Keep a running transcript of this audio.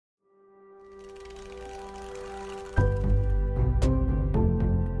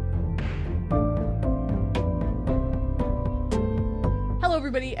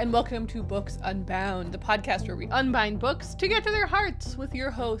everybody, and welcome to Books Unbound, the podcast where we unbind books to get to their hearts with your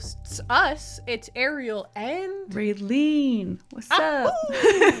hosts. Us, it's Ariel and... Raylene. What's up?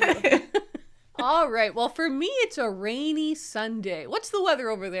 All right, well, for me, it's a rainy Sunday. What's the weather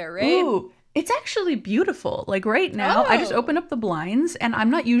over there, Ray? Ooh, it's actually beautiful. Like right now, I just opened up the blinds, and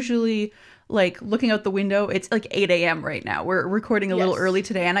I'm not usually... like looking out the window. It's like 8 a.m. right now. We're recording a little early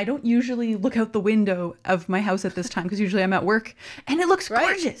today, and I don't usually look out the window of my house at this time because usually I'm at work, and it looks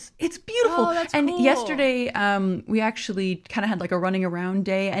gorgeous. It's beautiful. Oh, that's and cool. Yesterday, we actually kind of had like a running around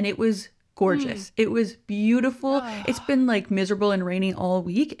day, and it was gorgeous. It was beautiful. It's been like miserable and rainy all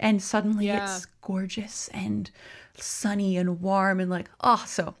week, and suddenly it's gorgeous and sunny and warm and like,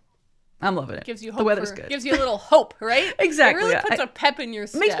 so I'm loving it. Gives you hope. The weather's good. Gives you a little hope, right? Exactly. It really puts a pep in your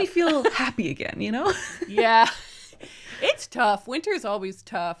step. Makes me feel happy again, you know? Yeah. It's tough. Winter's always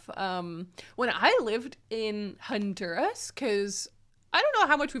tough. When I lived in Honduras, because I don't know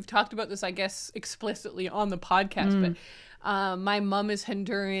how much we've talked about this, I guess, explicitly on the podcast, but my mom is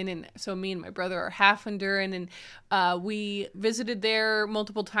Honduran, and so me and my brother are half Honduran, and we visited there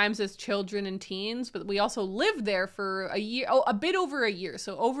multiple times as children and teens, but we also lived there for a year, a bit over a year.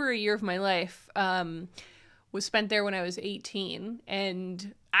 So over a year of my life was spent there when I was 18,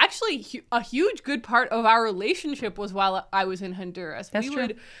 and actually a huge good part of our relationship was while I was in Honduras. That's we true.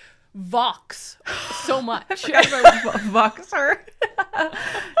 would Vox so much. I forgot about Voxer.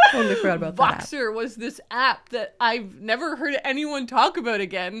 Totally forgot about that. Voxer was this app that I've never heard anyone talk about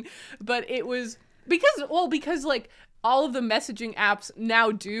again, but it was because like all of the messaging apps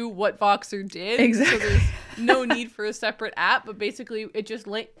now do what Voxer did. Exactly. So there's no need for a separate app, but basically it just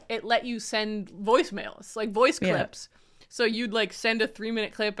let you send voicemails, like voice clips. So you'd like send a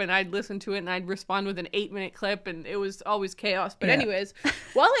 3-minute clip and I'd listen to it and I'd respond with an 8-minute clip, and it was always chaos. But anyways,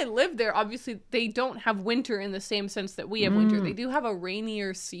 while I lived there, obviously they don't have winter in the same sense that we have winter. They do have a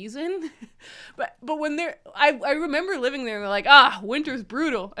rainier season. but when I remember living there and they're like, winter's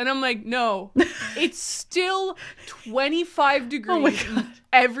brutal. And I'm like, no, it's still 25 degrees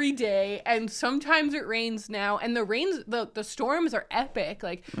every day. And sometimes it rains now. And the storms are epic,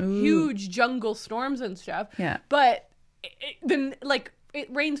 like huge jungle storms and stuff. Yeah. But then it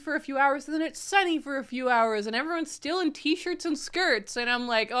rains for a few hours and then it's sunny for a few hours and everyone's still in t-shirts and skirts, and I'm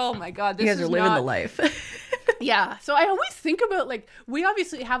like, oh my god, this is you guys are living the life. Yeah, so I always think about, like, we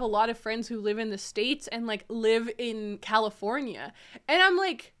obviously have a lot of friends who live in the States and like live in California, and I'm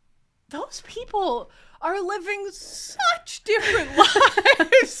like, those people are living such different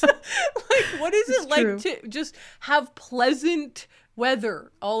lives. Like, what is it like to just have pleasant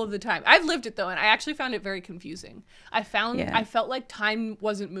weather all of the time? I've lived it though, and I actually found it very confusing. I felt like time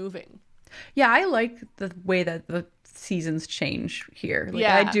wasn't moving. Yeah, I like the way that the seasons change here. Like,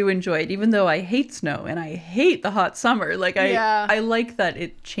 I do enjoy it, even though I hate snow and I hate the hot summer. Like, I like that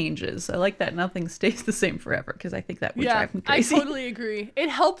it changes. I like that nothing stays the same forever, because I think that would drive me crazy. I totally agree. It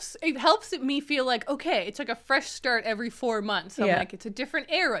helps me feel like, okay, it's like a fresh start every 4 months. I'm like, it's a different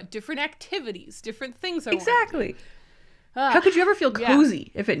era, different activities, different things I want to do. How could you ever feel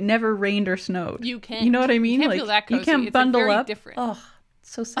cozy if it never rained or snowed? You can't. You know what I mean? You can't like, feel that cozy. You can't it's bundle very up. Different. Oh,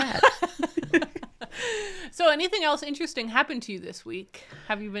 it's so sad. So anything else interesting happened to you this week?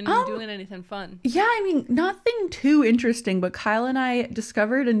 Have you been doing anything fun? Yeah, I mean, nothing too interesting, but Kyle and I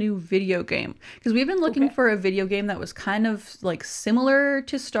discovered a new video game, because we've been looking for a video game that was kind of like similar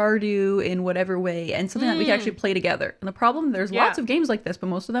to Stardew in whatever way, and something that we could actually play together. And the problem, there's lots of games like this, but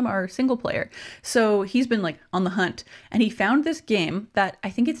most of them are single player. So he's been like on the hunt, and he found this game that I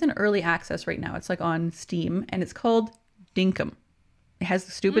think it's in early access right now. It's like on Steam, and it's called Dinkum. It has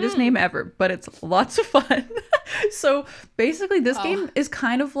the stupidest name ever, but it's lots of fun. So basically this game is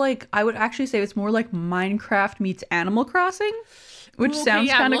kind of like, I would actually say it's more like Minecraft meets Animal Crossing, which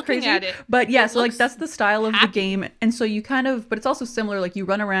sounds kind of crazy. But yeah, so like that's the style of the game. And so you kind of, but it's also similar, like you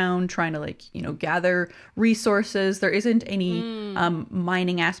run around trying to like, you know, gather resources. There isn't any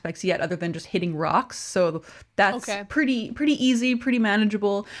mining aspects yet other than just hitting rocks. So that's pretty easy, pretty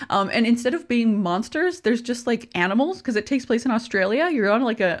manageable. And instead of being monsters, there's just like animals, because it takes place in Australia. You're on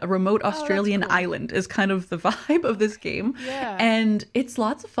like a remote Australian island is kind of the vibe of this game. Yeah. And it's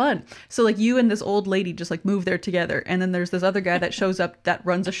lots of fun. So like you and this old lady just like move there together. And then there's this other guy that shows up that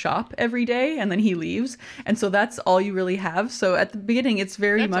runs a shop every day, and then he leaves. And so that's all you really have. So at the beginning, it's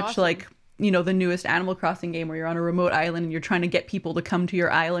very much like, you know, the newest Animal Crossing game where you're on a remote island and you're trying to get people to come to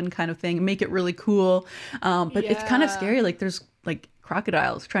your island kind of thing, make it really cool. But it's kind of scary. Like there's like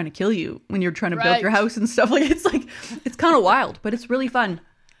crocodiles trying to kill you when you're trying to build your house and stuff. Like it's kind of wild, but it's really fun.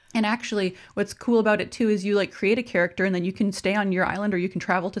 And actually, what's cool about it too is you like create a character and then you can stay on your island or you can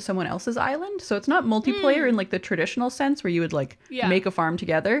travel to someone else's island. So it's not multiplayer in like the traditional sense where you would like make a farm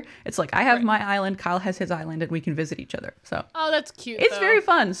together. It's like I have my island, Kyle has his island, and we can visit each other. So that's cute. It's very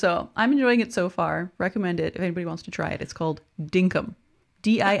fun. So I'm enjoying it so far. Recommend it if anybody wants to try it. It's called Dinkum.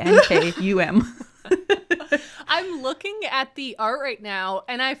 Dinkum. I'm looking at the art right now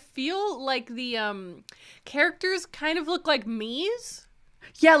and I feel like the characters kind of look like Mii's.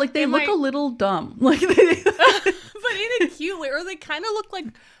 Yeah, like they look a little dumb. Like but in a cute way. Or they kind of look like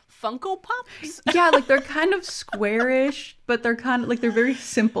Funko Pops. Yeah, like they're kind of squarish, but they're kind of like they're very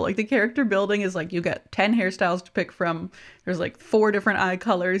simple. Like the character building is like you get 10 hairstyles to pick from. There's like 4 different eye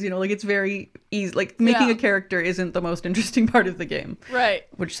colors, you know, like it's very easy. Like making a character isn't the most interesting part of the game. Right.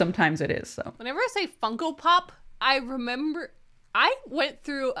 Which sometimes it is, so. Whenever I say Funko Pop, I remember I went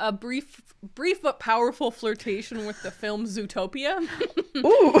through a brief but powerful flirtation with the film Zootopia.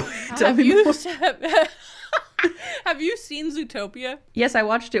 Ooh, tell me more. Have you seen Zootopia? Yes, I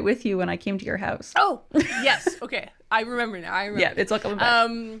watched it with you when I came to your house. Oh, yes. Okay. I remember now. Yeah, it's all coming back.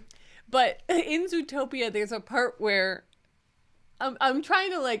 But in Zootopia, there's a part where I'm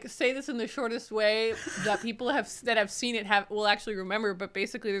trying to like say this in the shortest way that people have seen it will actually remember. But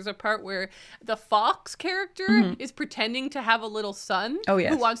basically, there's a part where the fox character is pretending to have a little son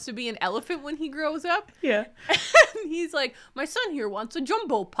who wants to be an elephant when he grows up. Yeah, and he's like, "My son here wants a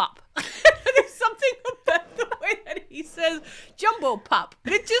jumbo pop." There's something about the way that he says "jumbo pop."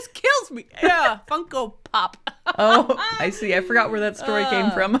 It just kills me. Yeah, Funko Pop. Oh, I see. I forgot where that story came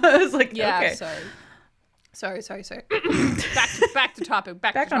from. I was like, yeah, okay. Sorry. back to topic.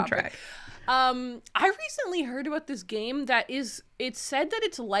 Back on track. I recently heard about this game it's said that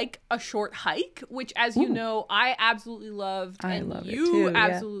it's like a short hike, which as you know, I absolutely loved and love it you too,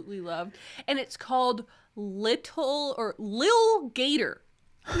 absolutely loved. And it's called Lil Gator.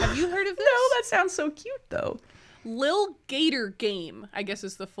 Have you heard of this? No, that sounds so cute though. Lil Gator Game, I guess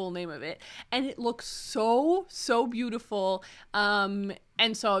is the full name of it. And it looks so beautiful.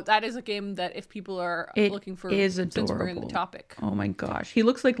 And so that is a game that if people are looking for, is adorable. Since we're in the topic. Oh my gosh. He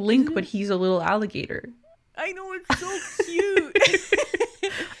looks like Link, but he's a little alligator. I know, it's so cute.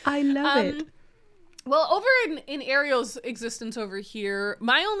 I love it. Well, over in Ariel's existence over here,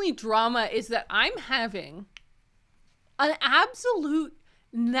 my only drama is that I'm having an absolute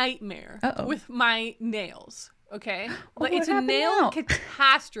nightmare with my nails. Okay, like it's a nail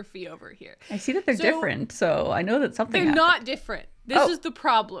catastrophe over here. I see that they're different, so I know that something. They're not different. This is the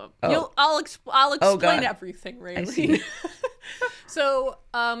problem. I'll explain everything, Raylene. I see. So,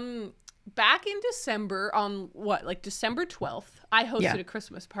 back in December, on December 12th, I hosted a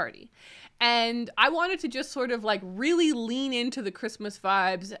Christmas party. And I wanted to just sort of like really lean into the Christmas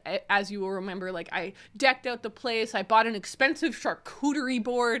vibes. As you will remember, like I decked out the place. I bought an expensive charcuterie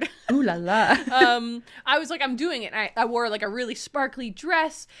board. Ooh la la. I was like, I'm doing it. And I wore like a really sparkly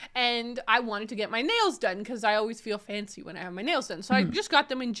dress and I wanted to get my nails done because I always feel fancy when I have my nails done. So I just got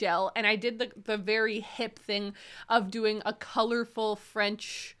them in gel and I did the very hip thing of doing a colorful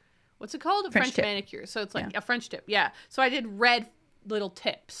French, what's it called? A French manicure. So it's like a French tip. Yeah. So I did red little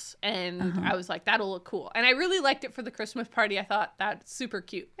tips and I was like, that'll look cool. And I really liked it for the Christmas party. I thought that's super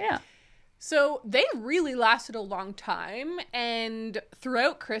cute. Yeah. So they really lasted a long time, and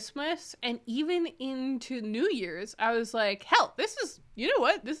throughout Christmas and even into New Year's, I was like, hell, this is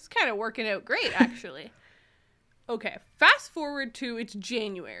kind of working out great, actually. Okay, fast forward to it's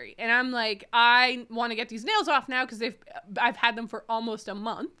January, and I'm like, I want to get these nails off now because I've had them for almost a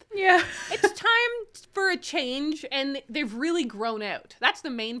month. Yeah. It's time for a change, and they've really grown out. That's the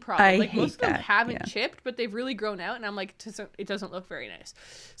main problem. Most of them haven't chipped, but they've really grown out, and I'm like, it doesn't look very nice.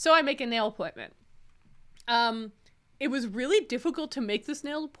 So I make a nail appointment. It was really difficult to make this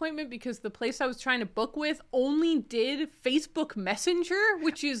nail appointment because the place I was trying to book with only did Facebook Messenger,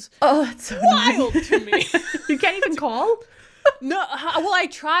 which is that's so wild to me. You can't even call? No, well, I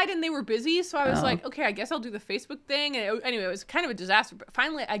tried and they were busy, so I was like, okay, I guess I'll do the Facebook thing. And anyway, it was kind of a disaster. But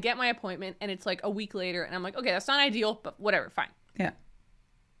finally, I get my appointment, and it's like a week later, and I'm like, okay, that's not ideal, but whatever, fine. Yeah.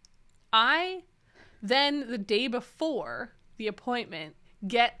 I then, the day before the appointment,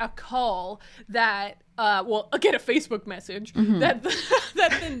 get a call that, get a Facebook message that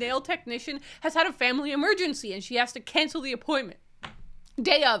the nail technician has had a family emergency and she has to cancel the appointment.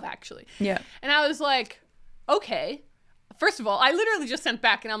 Day of, actually. Yeah. And I was like, okay. First of all, I literally just sent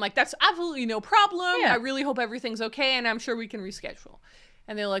back and I'm like, that's absolutely no problem. Yeah. I really hope everything's okay and I'm sure we can reschedule.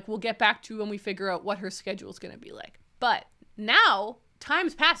 And they're like, we'll get back to you when we figure out what her schedule is going to be like. But now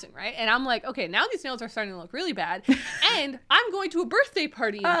time's passing, right? And I'm like, okay, now these nails are starting to look really bad. And I'm going to a birthday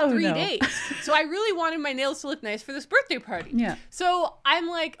party in 3 days. So I really wanted my nails to look nice for this birthday party. Yeah. So I'm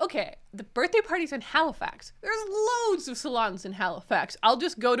like, okay, the birthday party's in Halifax. There's loads of salons in Halifax. I'll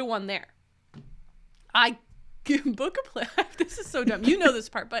just go to one there. I book a place. This is so dumb. You know this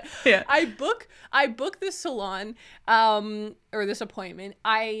part, but yeah. I book this salon, or this appointment.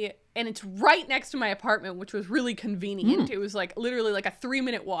 And it's right next to my apartment, which was really convenient. It was like literally like a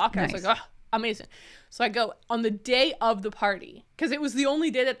 3-minute walk. Nice. I was like, oh, amazing. So I go on the day of the party because it was the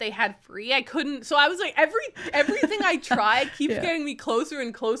only day that they had free. I couldn't. So I was like, everything I try keeps getting me closer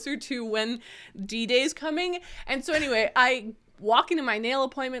and closer to when D-Day's coming. And so anyway, I walk into my nail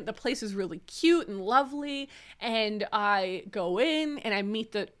appointment. The place is really cute and lovely. And I go in and I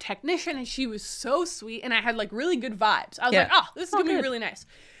meet the technician, and she was so sweet. And I had like really good vibes. I was like, oh, this is going to be really nice.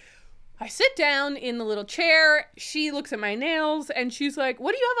 I sit down in the little chair. She looks at my nails and she's like,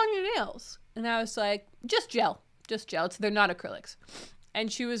 what do you have on your nails? And I was like, just gel. They're not acrylics.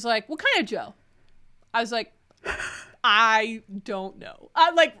 And she was like, what kind of gel? I was like, I don't know.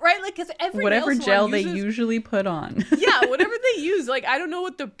 Because every whatever nail gel uses, they usually put on. Yeah, whatever they use. Like, I don't know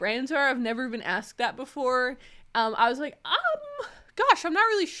what the brands are. I've never been asked that before. I was like, gosh, I'm not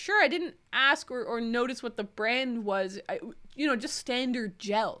really sure. I didn't ask or notice what the brand was. Just standard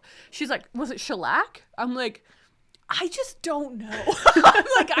gel. She's like, was it shellac? I'm like, I just don't know. I'm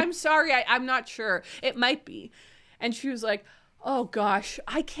like, I'm sorry. I'm not sure. It might be. And she was like, oh gosh,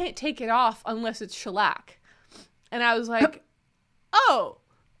 I can't take it off unless it's shellac. And I was like, oh,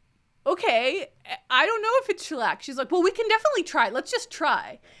 okay. I don't know if it's shellac. She's like, well, we can definitely try. Let's just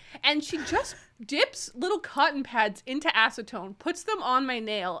try. And she just dips little cotton pads into acetone, puts them on my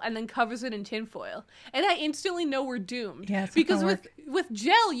nail, and then covers it in tinfoil. And I instantly know we're doomed. Yeah, because with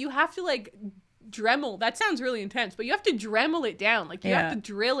gel, you have to like Dremel. That sounds really intense, but you have to Dremel it down. Like you have to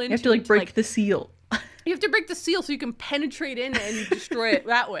drill into it. You have to break the seal. You have to break the seal so you can penetrate in and destroy it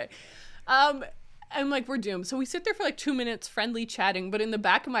that way. I'm like, we're doomed. So we sit there for like 2 minutes, friendly chatting. But in the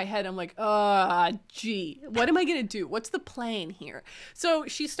back of my head, I'm like, gee, what am I going to do? What's the plan here? So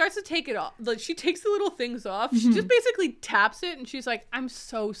she starts to take it off. Like, she takes the little things off. She just basically taps it. And she's like, I'm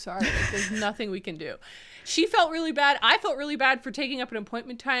so sorry. Like, there's nothing we can do. She felt really bad. I felt really bad for taking up an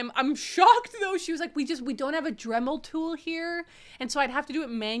appointment time. I'm shocked, though. She was like, we don't have a Dremel tool here. And so I'd have to do it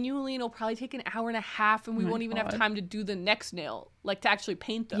manually. And it'll probably take an hour and a half. And we won't even have time to do the next nail, like to actually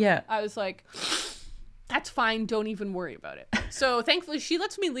paint them. Yeah. I was like, that's fine. Don't even worry about it. So thankfully she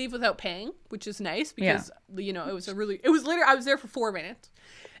lets me leave without paying, which is nice because, it was literally, I was there for 4 minutes.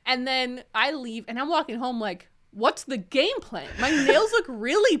 And then I leave and I'm walking home like, what's the game plan? My nails look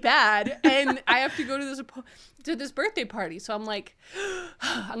really bad and I have to go to this birthday party. So I'm like,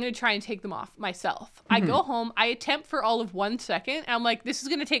 I'm going to try and take them off myself. I go home. I attempt for all of 1 second. And I'm like, this is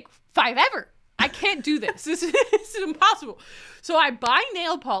going to take 5 ever. I can't do this. This is impossible. So I buy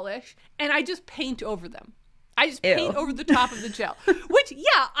nail polish and I just paint over them. I just paint over the top of the gel. Which,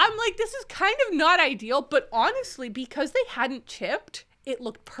 I'm like, this is kind of not ideal. But honestly, because they hadn't chipped, it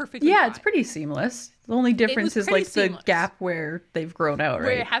looked perfectly fine. It's pretty seamless. The only difference is like the gap where they've grown out, right?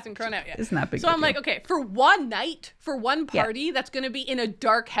 Where it hasn't grown out yet. Isn't that big? So I'm like, okay, for one night, for one party that's going to be in a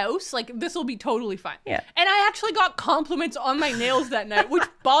dark house, like this will be totally fine. Yeah. And I actually got compliments on my nails that night, which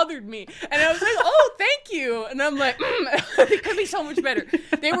bothered me. And I was like, oh, thank you. And I'm like, they could be so much better.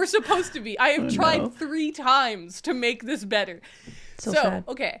 They were supposed to be. I have tried 3 times to make this better. So sad.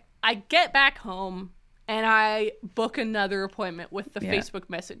 Okay, I get back home and I book another appointment with the Facebook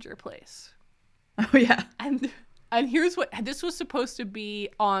Messenger place. Oh, yeah. And here's what, this was supposed to be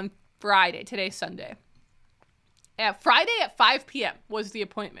on Friday. Today's Sunday. Friday at 5 p.m. was the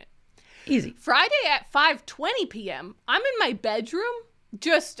appointment. Easy. Friday at 5:20 p.m., I'm in my bedroom,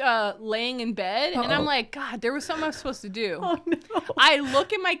 just laying in bed. And I'm like, God, there was something I was supposed to do. Oh, no. I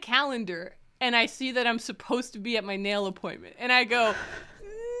look at my calendar and I see that I'm supposed to be at my nail appointment. And I go,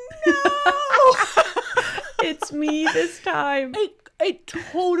 no. It's me this time. It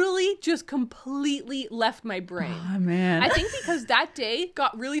totally just completely left my brain. Oh, man. I think because that day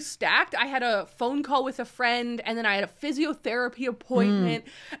got really stacked. I had a phone call with a friend and then I had a physiotherapy appointment.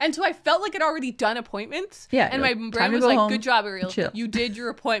 And so I felt like I'd already done appointments. Yeah. And my brain was like, home, good job, Ariel. Chill. You did your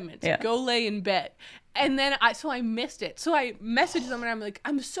appointments. Go lay in bed. And then I missed it. So I messaged them and I'm like,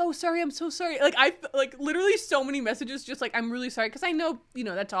 I'm so sorry. Like I literally so many messages just like, I'm really sorry. Cause I know,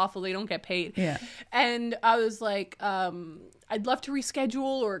 that's awful. They don't get paid. Yeah. And I was like, I'd love to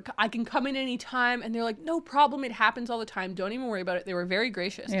reschedule or I can come in anytime. And they're like, no problem. It happens all the time. Don't even worry about it. They were very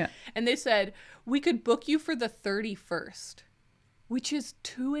gracious. Yeah. And they said, we could book you for the 31st. which is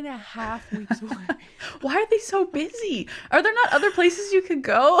 2.5 weeks away. Why are they so busy? Are there not other places you could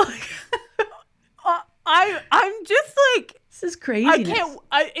go? I'm just like, this is craziness.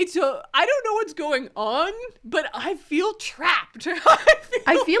 I don't know what's going on, but I feel trapped.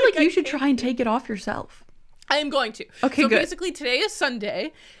 I feel like you should try and take it off yourself. I am going to. Okay, so good. Basically today is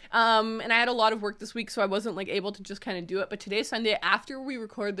Sunday. And I had a lot of work this week, so I wasn't like able to just kind of do it. But today's Sunday. After we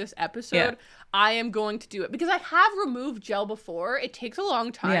record this episode, I am going to do it because I have removed gel before. It takes a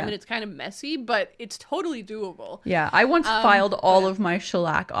long time and it's kind of messy, but it's totally doable. Yeah, I once filed all of my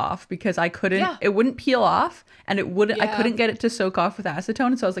shellac off because I couldn't. It wouldn't peel off, and it wouldn't. I couldn't get it to soak off with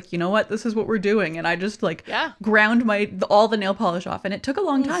acetone. So I was like, you know what? This is what we're doing, and I just like ground all the nail polish off, and it took a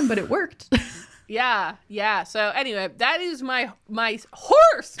long time, but it worked. Yeah. So anyway, that is my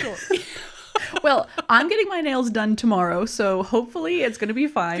horror story. Well, I'm getting my nails done tomorrow, so hopefully it's going to be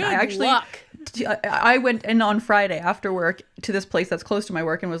fine. Good luck. I went in on Friday after work to this place that's close to my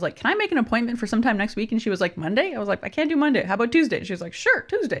work and was like, can I make an appointment for sometime next week? And she was like, Monday? I was like, I can't do Monday. How about Tuesday? And she was like, sure,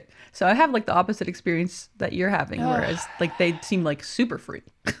 Tuesday. So I have like the opposite experience that you're having, whereas like they seem like super free.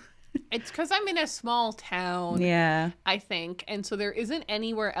 It's because I'm in a small town, I think. And so there isn't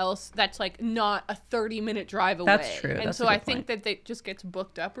anywhere else that's like not a 30-minute drive away. That's true. And so I think that it just gets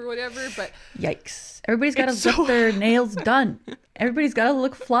booked up or whatever. But yikes. Everybody's got to get their nails done. Everybody's got to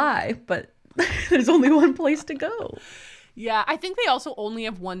look fly, but there's only one place to go. Yeah, I think they also only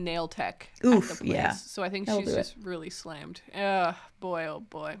have one nail tech at the place. So I think she's just really slammed. Boy, oh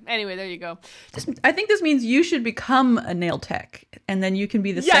boy. Anyway, there you go. I think this means you should become a nail tech, and then you can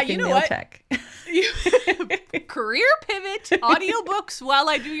be the second nail tech. Career pivot, audiobooks while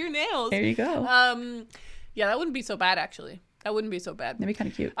I do your nails. There you go. Yeah, that wouldn't be so bad, actually. That wouldn't be so bad. That'd be kind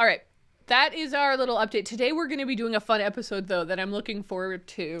of cute. All right. That is our little update. Today we're going to be doing a fun episode, though, that I'm looking forward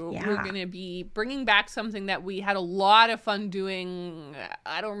to. Yeah. We're going to be bringing back something that we had a lot of fun doing.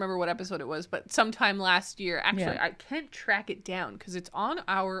 I don't remember what episode it was, but sometime last year. Actually, I can't track it down because it's on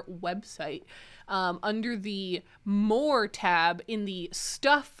our website under the More tab in the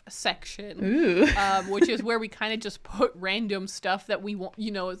Stuff section, which is where we kind of just put random stuff that we want,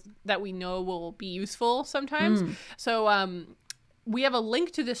 that we know will be useful sometimes. So, we have a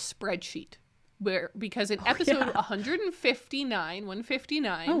link to this spreadsheet because in episode 159,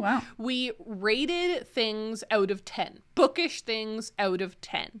 we rated things out of 10, bookish things out of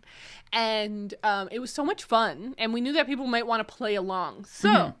 10. And it was so much fun. And we knew that people might want to play along.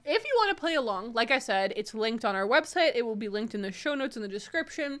 So if you want to play along, like I said, it's linked on our website. It will be linked in the show notes in the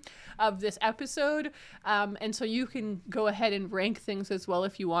description of this episode. And so you can go ahead and rank things as well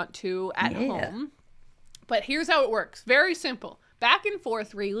if you want to at home. But here's how it works. Very simple. Back and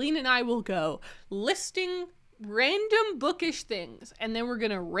forth, Raylene and I will go listing random bookish things, and then we're going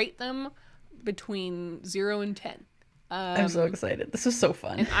to rate them between 0 and 10. I'm so excited. This is so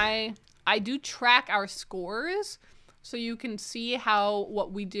fun. And I do track our scores, so you can see how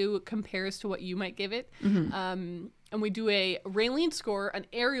what we do compares to what you might give it. And we do a Raylene score, an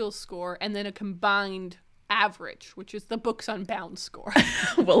Ariel score, and then a combined average, which is the Books Unbound score.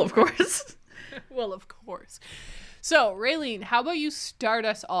 Well, of course. Well, of course. So, Raylene, how about you start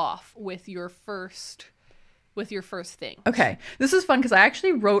us off with your first thing? Okay. This is fun because I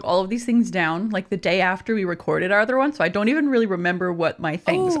actually wrote all of these things down like the day after we recorded our other one, so I don't even really remember what my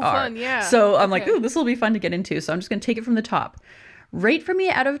things are. Fun, yeah. So I'm like, ooh, this will be fun to get into. So I'm just going to take it from the top. Rate for me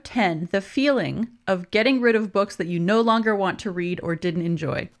out of 10 the feeling of getting rid of books that you no longer want to read or didn't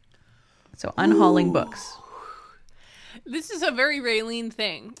enjoy. So unhauling books. This is a very Raylene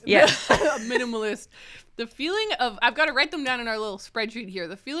thing. Yeah. A minimalist. The feeling of, I've got to write them down in our little spreadsheet here.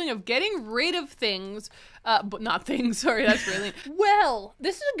 The feeling of getting rid of things, but not things. Sorry, that's Raylene. Well,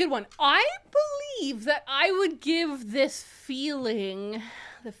 this is a good one. I believe that I would give this feeling,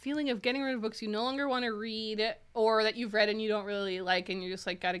 the feeling of getting rid of books you no longer want to read or that you've read and you don't really like and you're just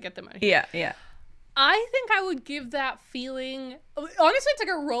like, got to get them out of here. Yeah. I think I would give that feeling, honestly, it's like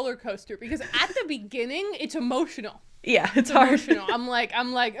a roller coaster because at the beginning, it's emotional. Yeah, it's hard. Emotional. I'm like,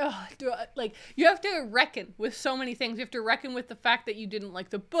 oh, like you have to reckon with so many things. You have to reckon with the fact that you didn't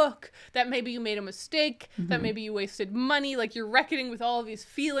like the book, that maybe you made a mistake, that maybe you wasted money. Like you're reckoning with all of these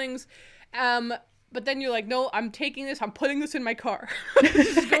feelings. But then you're like, no, I'm taking this. I'm putting this in my car.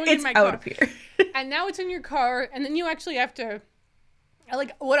 This is going in my car. Out of here. And now it's in your car. And then you actually have to,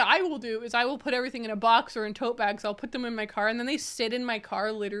 like, what I will do is I will put everything in a box or in tote bags. I'll put them in my car, and then they sit in my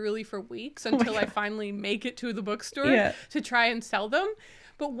car literally for weeks until I finally make it to the bookstore to try and sell them.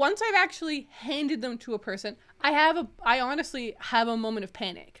 But once I've actually handed them to a person, I honestly have a moment of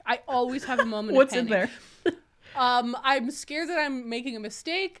panic. I always have a moment of panic. What's in there? I'm scared that I'm making a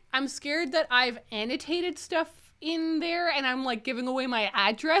mistake. I'm scared that I've annotated stuff in there and I'm like giving away my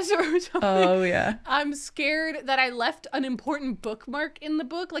address or something. Oh yeah. I'm scared that I left an important bookmark in the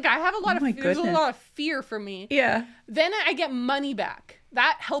book. Like I have a lot of there's a lot of fear for me. Yeah. Then I get money back.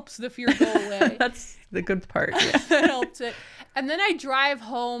 That helps the fear go away. That's the good part. Yeah. That helps it. And then I drive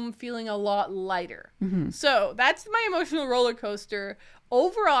home feeling a lot lighter. So that's my emotional roller coaster.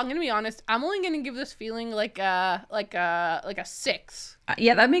 Overall, I'm gonna be honest. I'm only gonna give this feeling like a 6.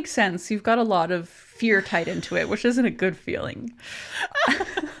 Yeah, that makes sense. You've got a lot of fear tied into it, which isn't a good feeling.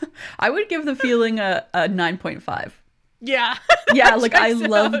 I would give the feeling a 9.5. Yeah. Yeah, like I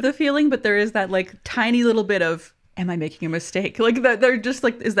love the feeling, but there is that like tiny little bit of, am I making a mistake? Like that, they're just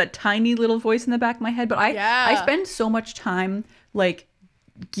like, is that tiny little voice in the back of my head? But I spend so much time like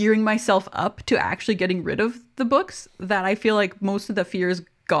gearing myself up to actually getting rid of the books that I feel like most of the fear is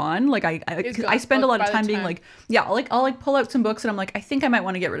gone. Like I spend a lot of time being like, yeah, I'll pull out some books and I'm like, I think I might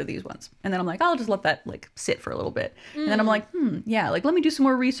want to get rid of these ones. And then I'm like, I'll just let that like sit for a little bit. And then I'm like, yeah, like let me do some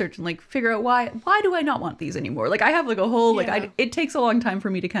more research and like figure out why do I not want these anymore? Like I have like a whole, like it takes a long time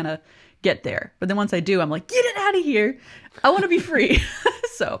for me to kind of get there. But then once I do, I'm like, get it out of here. I want to be free.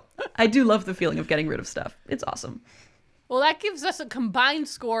 So I do love the feeling of getting rid of stuff. It's awesome. Well, that gives us a combined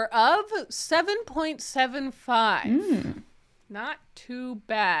score of 7.75. Not too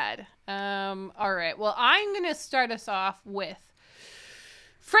bad. All right. Well, I'm going to start us off with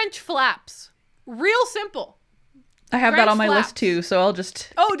French flaps. Real simple. I have that on my list too, so I'll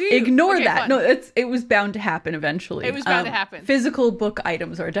just ignore that. Fun. No, it was bound to happen eventually. It was bound to happen. Physical book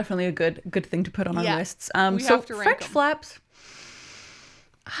items are definitely a good thing to put on our lists. We so have to rank French them. Flaps.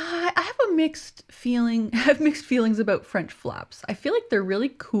 I have a mixed feeling. I have mixed feelings about French flaps. I feel like they're really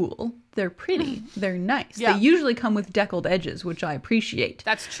cool. They're pretty. They're nice. Yeah. They usually come with deckled edges, which I appreciate.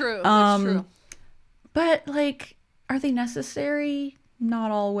 That's true. That's true. But like, are they necessary?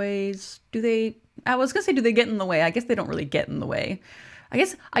 Not always. Do they? I was gonna say, do they get in the way? I guess they don't really get in the way. I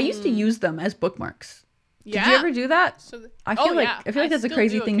guess I used to use them as bookmarks. Yeah. Did you ever do that? So I feel like that's a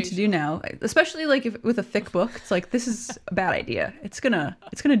crazy thing to do now, especially like if with a thick book. It's like, this is a bad idea. It's gonna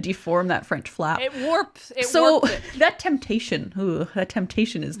deform that French flap. It warps. So that temptation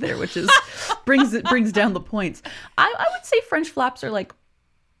is there, which is brings down the points. I would say French flaps are like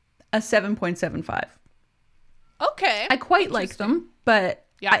a 7.75. Okay. I quite like them, but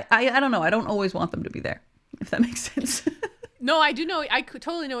I don't know. I don't always want them to be there, if that makes sense. No, I do know. I could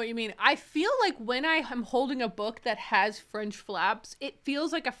totally know what you mean. I feel like when I am holding a book that has French flaps, it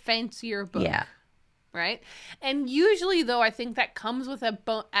feels like a fancier book. Yeah. Right? And usually, though, I think that comes with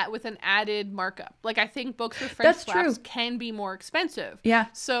with an added markup. Like, I think books with French flaps can be more expensive. Yeah.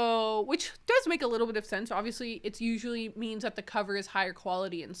 So, which does make a little bit of sense. Obviously, it usually means that the cover is higher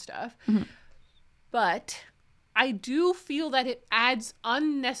quality and stuff. Mm-hmm. But I do feel that it adds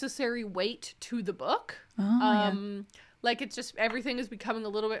unnecessary weight to the book. Oh, Like, it's just, everything is becoming a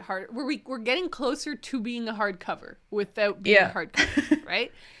little bit harder. We're getting closer to being a hardcover without being a hardcover,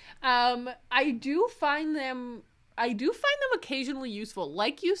 right? I do find them occasionally useful.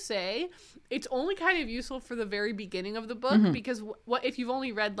 Like you say, it's only kind of useful for the very beginning of the book, because what if you've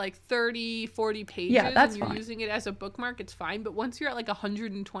only read like 30, 40 pages and you're using it as a bookmark, it's fine. But once you're at like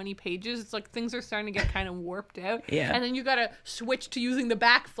 120 pages, it's like things are starting to get kind of warped out. Yeah. And then you got to switch to using the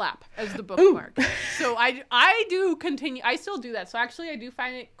back flap as the bookmark. So I do continue. I still do that. So actually I do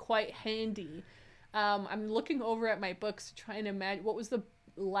find it quite handy. I'm looking over at my books trying to imagine what was the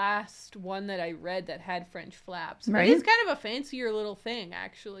last one that I read that had French flaps. Right. It's kind of a fancier little thing,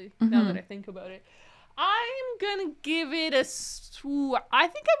 actually, now that I think about it. I'm gonna give it a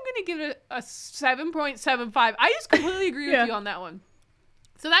 7.75. I just completely agree with you on that one.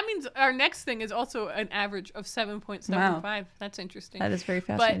 So that means our next thing is also an average of 7.75. Wow. That's interesting. That is very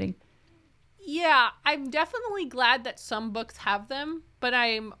fascinating. But, yeah, I'm definitely glad that some books have them, but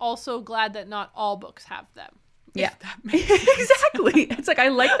I'm also glad that not all books have them. Yeah, exactly. It's like, I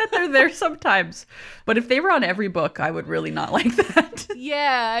like that they're there sometimes, but if they were on every book, I would really not like that.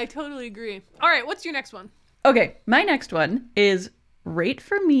 Yeah, I totally agree. All right, what's your next one? Okay, my next one is rate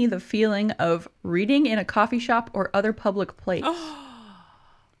for me the feeling of reading in a coffee shop or other public place.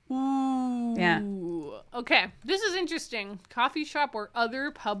 Ooh. Yeah. Okay, this is interesting. Coffee shop or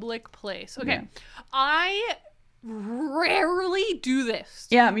other public place. Okay, I rarely do this.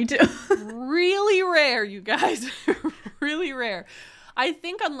 Yeah, me too. Really rare, you guys. Really rare. I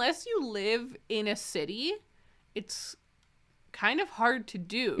think unless you live in a city, it's kind of hard to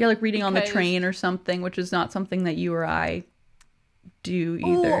do. Yeah, like reading on the train or something, which is not something that you or I do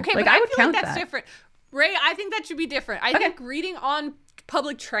either. Ooh, okay, like, but I would feel count like that's that. different. Ray, I think that should be different. I think reading on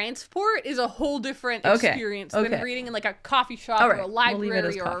public transport is a whole different experience than reading in like a coffee shop or a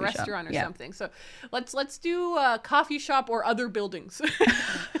library or a restaurant or something. So let's do a coffee shop or other buildings.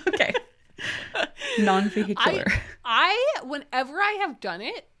 Okay. Non-vehicular. I whenever I have done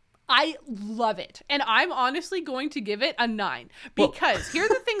it, I love it. And I'm honestly going to give it a 9 because here are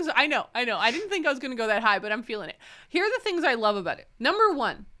the things I know. I didn't think I was going to go that high, but I'm feeling it. Here are the things I love about it. Number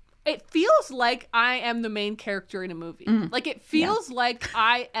 1, it feels like I am the main character in a movie. Like it feels like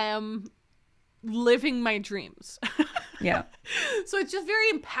I am living my dreams. Yeah. So it's just very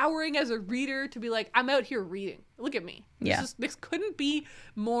empowering as a reader to be like, I'm out here reading. Look at me. This couldn't be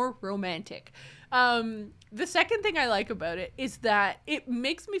more romantic. The second thing I like about it is that it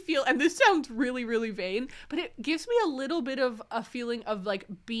makes me feel, and this sounds really, really vain, but it gives me a little bit of a feeling of like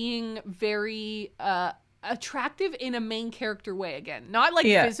being very attractive in a main character way again. Not like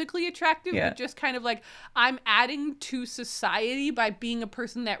physically attractive, but just kind of like I'm adding to society by being a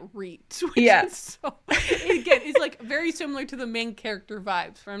person that reads. Which is so, again, it's like very similar to the main character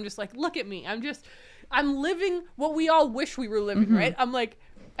vibes where I'm just like, look at me. I'm living what we all wish we were living, right? I'm like,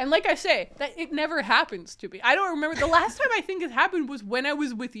 and like I say, that it never happens to me. I don't remember. The last time I think it happened was when I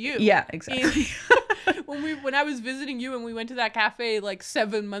was with you. Yeah, exactly. when I was visiting you and we went to that cafe like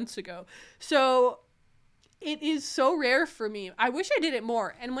 7 months ago. So it is so rare for me. I wish I did it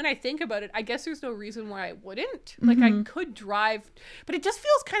more. And when I think about it, I guess there's no reason why I wouldn't. Like I could drive, but it just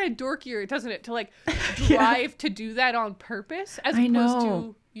feels kind of dorkier, doesn't it? To like drive to do that on purpose as opposed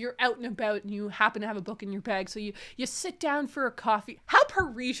to you're out and about and you happen to have a book in your bag. So you sit down for a coffee. How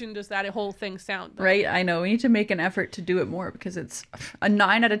Parisian does that whole thing sound? Though? Right. I know. We need to make an effort to do it more because it's a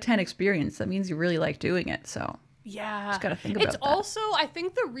 9 out of 10 experience. That means you really like doing it. So yeah, just gotta think about it's that. Also, I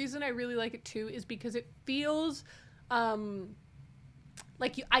think the reason I really like it too is because it feels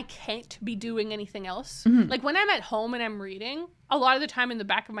like I can't be doing anything else. Like when I'm at home and I'm reading, a lot of the time in the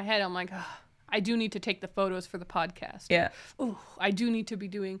back of my head I'm like, oh, I do need to take the photos for the podcast. Yeah. Oh, I do need to be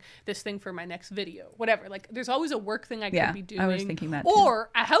doing this thing for my next video. Whatever. Like there's always a work thing I could be doing. I was thinking that too. Or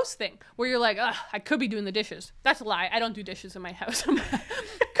a house thing where you're like, oh, I could be doing the dishes. That's a lie. I don't do dishes in my house.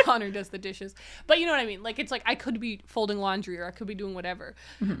 Connor does the dishes. But you know what I mean? Like it's like I could be folding laundry or I could be doing whatever.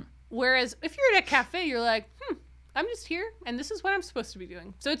 Whereas if you're at a cafe, you're like, I'm just here and this is what I'm supposed to be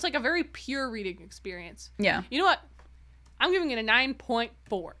doing. So it's like a very pure reading experience. Yeah. You know what? I'm giving it a 9.4.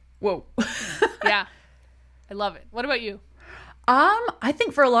 Whoa. Yeah. I love it. What about you? I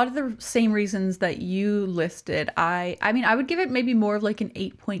think for a lot of the same reasons that you listed, I mean, I would give it maybe more of like an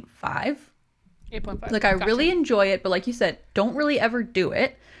 8.5. 8.5. Like I really enjoy it, but like you said, don't really ever do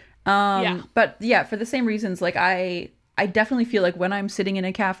it. But yeah, for the same reasons, like I definitely feel like when I'm sitting in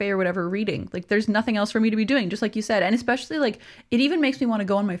a cafe or whatever reading, like there's nothing else for me to be doing, just like you said. And especially like it even makes me want to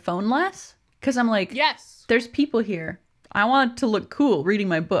go on my phone less because I'm like, yes, there's people here. I want to look cool reading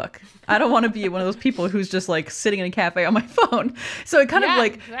my book. I don't want to be one of those people who's just like sitting in a cafe on my phone. So it kind of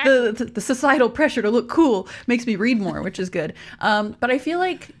like the societal pressure to look cool makes me read more, which is good. But I feel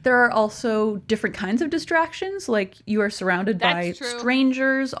like there are also different kinds of distractions. Like you are surrounded by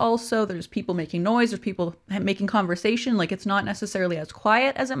strangers. Also, there's people making noise. There's people making conversation. Like it's not necessarily as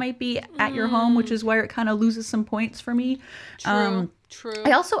quiet as it might be at your home, which is where it kind of loses some points for me. True. I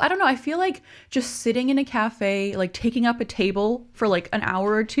don't know. I feel like just sitting in a cafe, like taking up a table for like an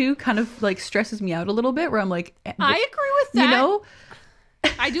hour or two kind of like stresses me out a little bit where I'm like, I agree with that. You know?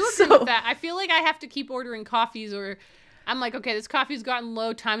 I do agree with that. I feel like I have to keep ordering coffees or I'm like, okay, this coffee's gotten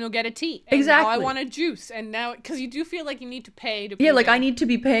low, time to get a tea. And exactly. Now I want a juice. And now, because you do feel like you need to pay to like I need to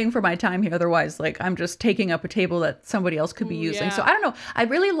be paying for my time here. Otherwise, like I'm just taking up a table that somebody else could be using. So I don't know. I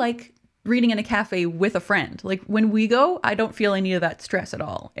really like reading in a cafe with a friend. Like when we go, I don't feel any of that stress at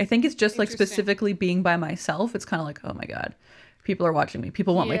all. I think it's just like specifically being by myself. It's kind of like, oh my God, people are watching me.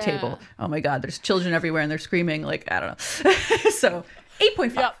 People want my table. Oh my God, there's children everywhere and they're screaming. Like, I don't know. So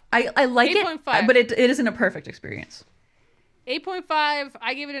 8.5. Yep. I like 8.5. But it isn't a perfect experience. 8.5.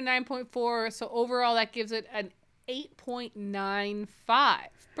 I gave it a 9.4. So overall that gives it an 8.95.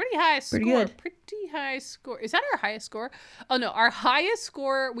 Pretty high score. Pretty high score. Is that our highest score? Oh no, our highest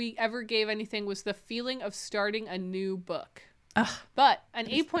score we ever gave anything was the feeling of starting a new book. But an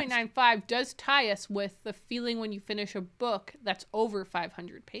 8.95 does tie us with the feeling when you finish a book that's over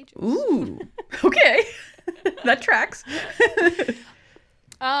 500 pages. Ooh. Okay. That tracks.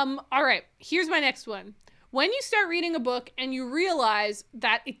 All right. Here's my next one. When you start reading a book and you realize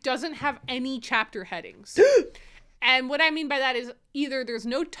that it doesn't have any chapter headings. And what I mean by that is either there's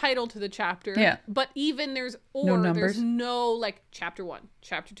no title to the chapter, but even there's no like chapter 1,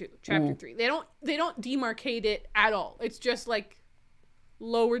 chapter 2, chapter 3. They don't demarcate it at all. It's just like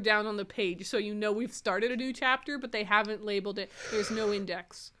lower down on the page, so you know we've started a new chapter, but they haven't labeled it. There's no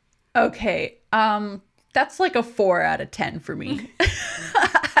index. Okay, that's like a 4 out of 10 for me.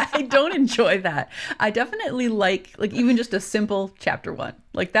 I don't enjoy that. I definitely like even just a simple chapter 1.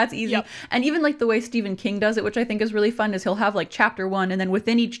 Like that's easy. Yep. And even like the way Stephen King does it, which I think is really fun, is he'll have like chapter 1 and then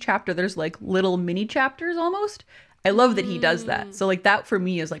within each chapter there's like little mini chapters almost. I love that he does that. So like that for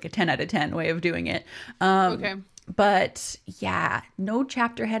me is like a 10 out of 10 way of doing it. Okay. But yeah, no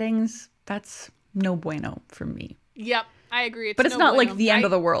chapter headings. That's no bueno for me. Yep, I agree. But it's not like the end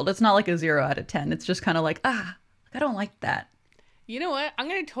of the world. It's not like a 0 out of 10. It's just kind of like, I don't like that. You know what? I'm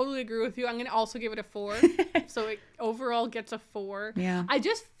going to totally agree with you. I'm going to also give it a 4. So it overall gets a 4. Yeah. I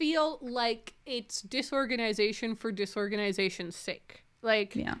just feel like it's disorganization for disorganization's sake.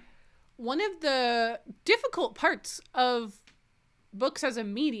 Like, yeah. One of the difficult parts of books as a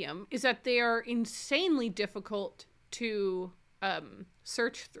medium is that they are insanely difficult to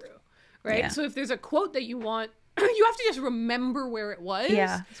search through, right? Yeah. So if there's a quote that you want, you have to just remember where it was.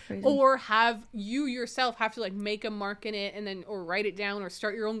 Yeah, that's crazy. Or have you yourself have to like make a mark in it and then or write it down or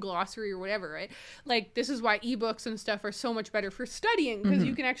start your own glossary or whatever, right? Like this is why ebooks and stuff are so much better for studying because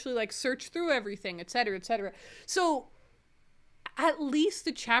you can actually like search through everything, et cetera, et cetera. So at least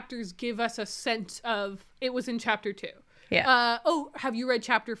the chapters give us a sense of it was in chapter 2. Yeah. Have you read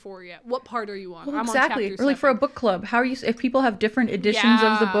chapter 4 yet? What part are you on? Well, I'm exactly. on chapter Or like 7. for a book club, how are you? If people have different editions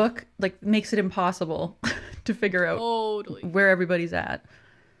of the book, like makes it impossible to figure out where everybody's at.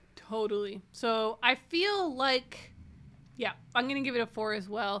 Totally. So I feel like, yeah, I'm gonna give it a 4 as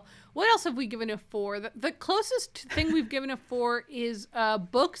well. What else have we given a 4? The closest thing we've given a 4 is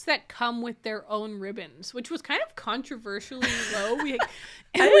books that come with their own ribbons, which was kind of controversially low. We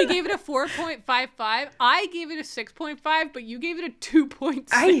gave it a 4.55. I gave it a 6.5, but you gave it a 2.6.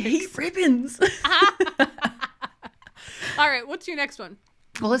 I hate ribbons. All right, what's your next one?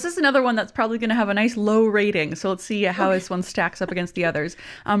 Well, this is another one that's probably going to have a nice low rating. So let's see how this one stacks up against the others.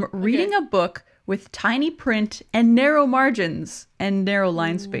 Reading a book with tiny print and narrow margins and narrow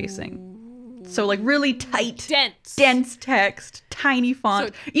line spacing. So like really tight, dense text, tiny font,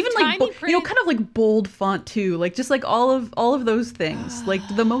 so even like kind of like bold font too. Like just like all of those things, like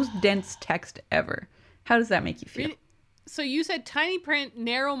the most dense text ever. How does that make you feel? So you said tiny print,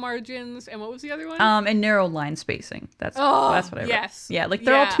 narrow margins, and what was the other one? And narrow line spacing. That's what I wrote. Yeah, like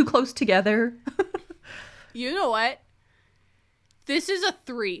they're all too close together. You know what? This is a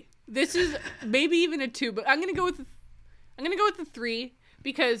 3. This is maybe even a 2, but I'm gonna go with the 3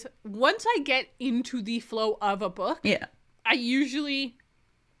 because once I get into the flow of a book, I usually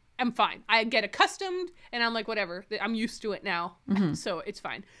am fine. I get accustomed, and I'm like, whatever. I'm used to it now, so it's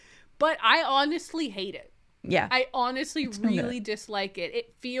fine. But I honestly hate it. Yeah, I honestly really dislike it.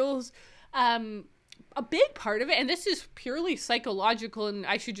 It feels a big part of it, and this is purely psychological and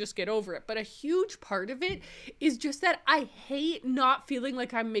I should just get over it, but a huge part of it is just that I hate not feeling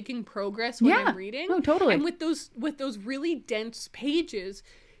like I'm making progress when I'm reading. Oh, totally. And with those really dense pages,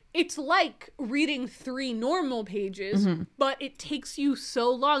 it's like reading 3 normal pages, but it takes you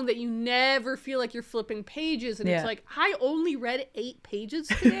so long that you never feel like you're flipping pages, and it's like, I only read 8 pages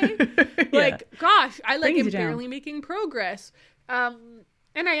today. Like, gosh, I like am barely making progress.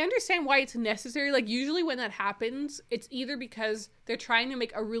 And I understand why it's necessary. Like, usually when that happens, it's either because they're trying to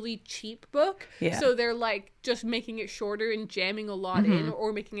make a really cheap book. Yeah. So they're, like, just making it shorter and jamming a lot in,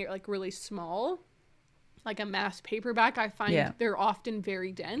 or making it, like, really small. Like a mass paperback, I find they're often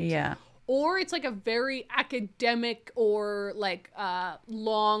very dense. Yeah. Or it's, like, a very academic or, like,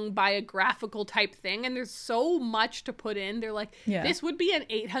 long biographical type thing. And there's so much to put in. They're like, this would be an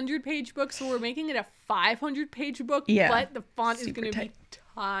 800-page book, so we're making it a 500-page book. Yeah. But the font is going to be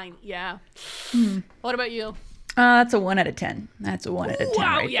tiny. Yeah. What about you? That's a 1 out of 10. That's a 1 out of 10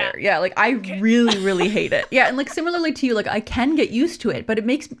 right there. Yeah, like I really hate it. Yeah, and like similarly to you, like I can get used to it, but it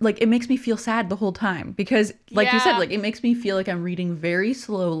makes me feel sad the whole time because like you said, like it makes me feel like I'm reading very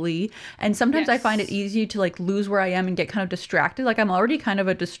slowly, and sometimes I find it easy to like lose where I am and get kind of distracted. Like I'm already kind of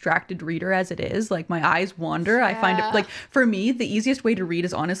a distracted reader as it is. Like my eyes wander. Yeah. I find it like for me the easiest way to read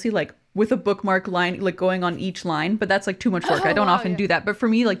is honestly like with a bookmark line, like going on each line, but that's like too much work. I don't often do that. But for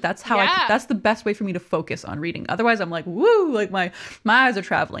me, like that's how that's the best way for me to focus on reading. Otherwise I'm like, woo, like my eyes are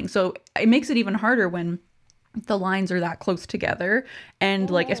traveling. So it makes it even harder when the lines are that close together. And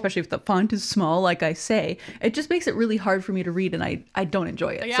like, especially if the font is small, like I say, it just makes it really hard for me to read and I don't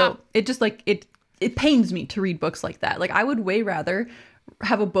enjoy it. Yeah. So it just like, it pains me to read books like that. Like I would way rather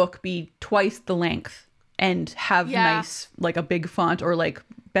have a book be twice the length and have nice, like a big font or like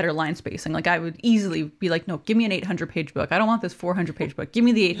better line spacing. Like I would easily be like, no, give me an 800-page book. I don't want this 400-page book. Give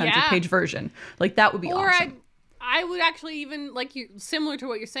me the 800-page version. Like that would be awesome. I would actually even like you similar to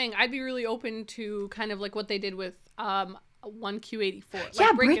what you're saying. I'd be really open to kind of like what they did with 1Q84. Like,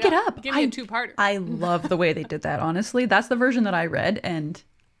 yeah, break it up. Give me a two-parter. I love the way they did that. Honestly, that's the version that I read and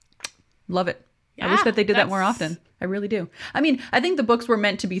love it. Yeah, I wish that they did that more often. I really do. I mean, I think the books were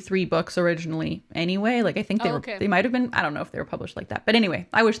meant to be 3 books originally anyway. Like I think they might have been. I don't know if they were published like that. But anyway,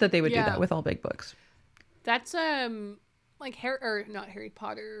 I wish that they would do that with all big books. That's like not Harry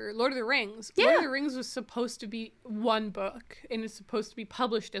Potter, Lord of the Rings. Yeah. Lord of the Rings was supposed to be one book and it's supposed to be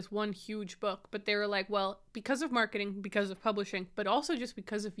published as one huge book, but they were like, well, because of marketing, because of publishing, but also just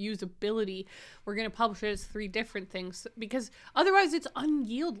because of usability, we're going to publish it as 3 different things because otherwise it's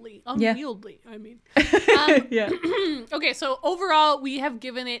unwieldy. I mean, yeah. Okay, so overall we have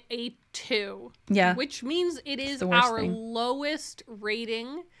given it a 2. Yeah. Which means it is our lowest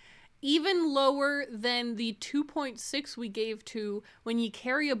rating. Even lower than the 2.6 we gave to When You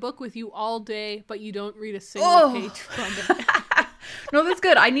Carry a Book with You All Day, but you don't read a single page from it. No, that's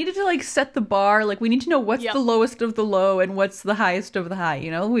good. I needed to like set the bar. Like we need to know what's the lowest of the low and what's the highest of the high.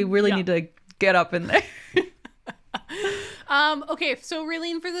 You know, we really need to get up in there. Okay, so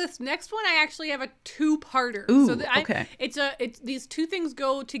Raylene, for this next one, I actually have a 2-parter. Ooh, so okay. It's these 2 things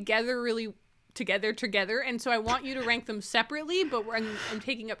go together really together, and so I want you to rank them separately, but I'm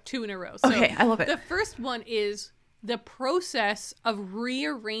taking up 2 in a row. So okay, I love it. The first one is the process of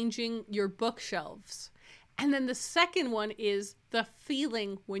rearranging your bookshelves. And then the second one is the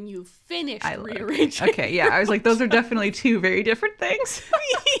feeling when you finish rearranging. Okay, yeah, I was like, those are definitely 2 very different things.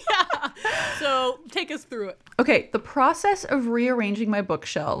 Yeah. So take us through it. Okay, the process of rearranging my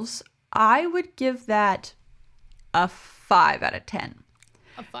bookshelves, I would give that a 5 out of 10.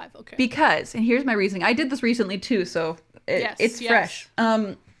 A 5, okay. Because, and here's my reasoning. I did this recently too, so it's fresh.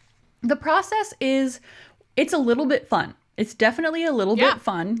 The process it's a little bit fun. It's definitely a little bit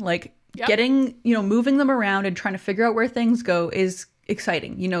fun. Like getting, moving them around and trying to figure out where things go is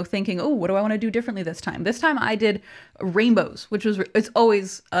exciting. Thinking, oh, what do I want to do differently this time? This time I did rainbows, it's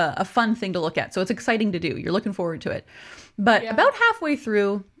always a fun thing to look at. So it's exciting to do. You're looking forward to it. But about halfway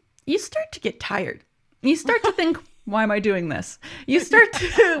through, you start to get tired. You start to think, why am I doing this? You start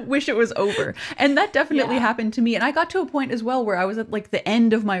to wish it was over. And that definitely happened to me. And I got to a point as well where I was at like the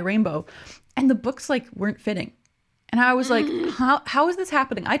end of my rainbow and the books like weren't fitting. And I was like, how is this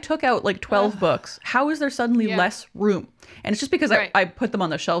happening? I took out like 12 books. How is there suddenly less room? And it's just because I put them on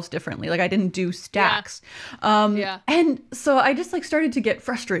the shelves differently. Like I didn't do stacks. And so I just like started to get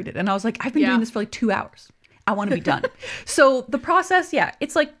frustrated. And I was like, I've been doing this for like 2 hours. I want to be done. So the process,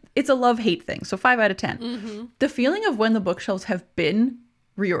 it's like, it's a love-hate thing. So 5 out of 10. Mm-hmm. The feeling of when the bookshelves have been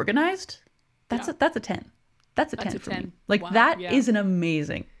reorganized, that's a 10. That's a 10 for me. Like that is an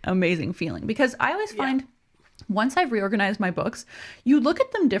amazing, amazing feeling. Because I always find once I've reorganized my books, you look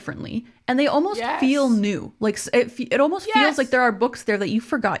at them differently and they almost feel new. Like it almost feels like there are books there that you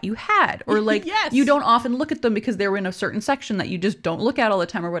forgot you had. Or like you don't often look at them because they were in a certain section that you just don't look at all the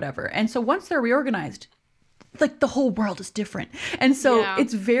time or whatever. And so once they're reorganized, like the whole world is different. And so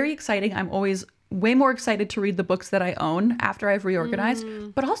it's very exciting. I'm always way more excited to read the books that I own after I've reorganized,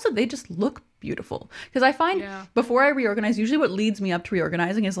 but also they just look beautiful. Because I find before I reorganize, usually what leads me up to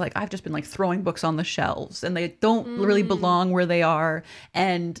reorganizing is like, I've just been like throwing books on the shelves and they don't really belong where they are.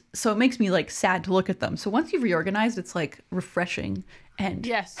 And so it makes me like sad to look at them. So once you've reorganized, it's like refreshing and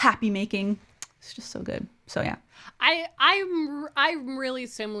happy making. It's just so good. So yeah. I'm really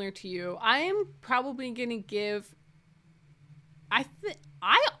similar to you. I am probably gonna give. I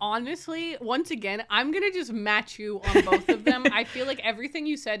honestly, once again, I'm gonna just match you on both of them. I feel like everything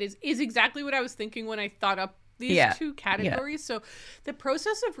you said is exactly what I was thinking when I thought up these 2 categories. So the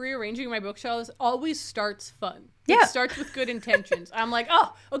process of rearranging my bookshelves always starts fun. It starts with good intentions. I'm like,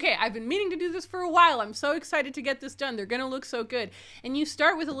 oh, okay, I've been meaning to do this for a while. I'm so excited to get this done. They're going to look so good. And you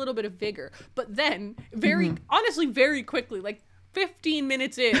start with a little bit of vigor. But then, honestly, very quickly, like 15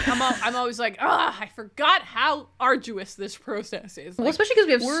 minutes in, I'm always like, I forgot how arduous this process is. Like, well, especially because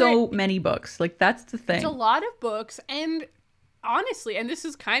we have so many books. Like, that's the thing. It's a lot of books. And honestly, and this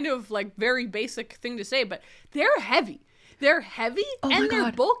is kind of like very basic thing to say, but they're heavy. They're heavy and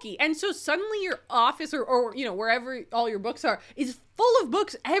they're bulky. And so suddenly your office or wherever all your books are is full of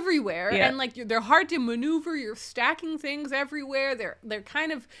books everywhere. Yeah. And like they're hard to maneuver. You're stacking things everywhere. They're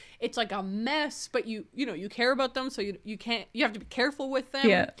kind of, it's like a mess, but you care about them. So you have to be careful with them.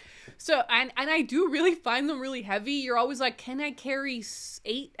 Yeah. So, and I do really find them really heavy. You're always like, can I carry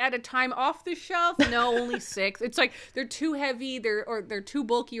 8 at a time off the shelf? No, only 6. It's like they're too heavy, they're too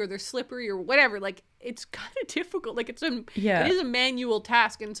bulky, or they're slippery or whatever. Like it's kind of difficult. Like it is a manual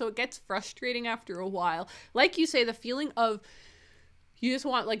task. And so it gets frustrating after a while. Like you say, the feeling of you just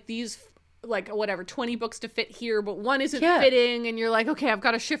want like these like whatever 20 books to fit here, but one isn't fitting, and you're like, okay, I've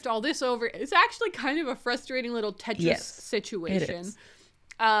got to shift all this over. It's actually kind of a frustrating little Tetris situation. It is.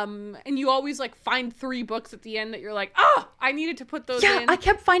 And you always like find 3 books at the end that you're like, oh, I needed to put those in. I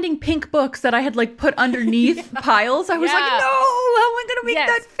kept finding pink books that I had like put underneath piles. I was like, no, how am I going to make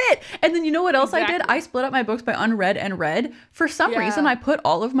that fit? And then you know what else I did? I split up my books by unread and read. For some reason, I put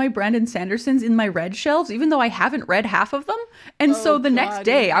all of my Brandon Sandersons in my read shelves, even though I haven't read half of them. And so the next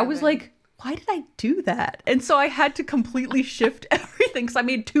day I was like, why did I do that? And so I had to completely shift everything, because I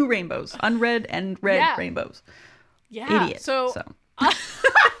made 2 rainbows, unread and read rainbows. Yeah. Idiot. So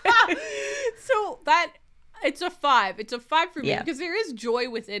that it's a 5. It's a 5 for me because there is joy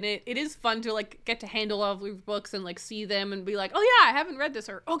within it. It is fun to like get to handle all of these books and like see them and be like, oh yeah, I haven't read this,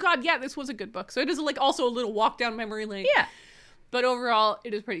 or oh god, yeah, this was a good book. So it is like also a little walk down memory lane. Yeah. But overall,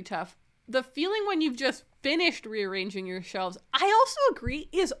 it is pretty tough. The feeling when you've just finished rearranging your shelves, I also agree,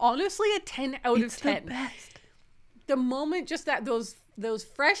 is honestly a 10 out of 10. The best. The moment, just that those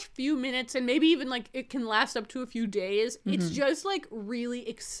fresh few minutes, and maybe even like it can last up to a few days, it's just like really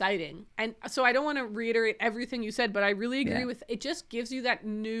exciting. And so I don't want to reiterate everything you said, but I really agree with it. Just gives you that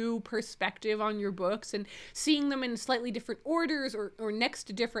new perspective on your books, and seeing them in slightly different orders or next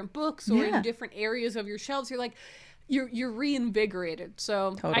to different books or in different areas of your shelves. You're like, you're reinvigorated.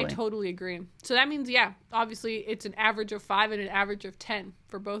 So I totally agree. So that means, obviously it's an average of 5 and an average of 10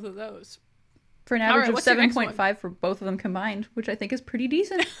 for both of those. For an average of 7.5 for both of them combined, which I think is pretty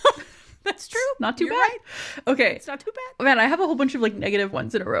decent. That's true. Not too bad. Right. Okay. It's not too bad. Man, I have a whole bunch of like negative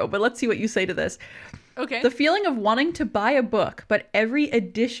ones in a row, but let's see what you say to this. Okay. The feeling of wanting to buy a book, but every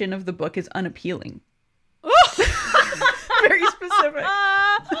edition of the book is unappealing. Very specific.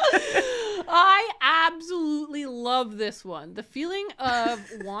 I absolutely love this one. The feeling of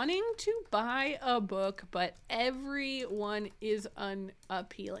wanting to buy a book, but every one is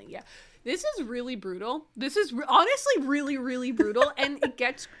unappealing. Yeah. This is really brutal. This is honestly really, really brutal. And it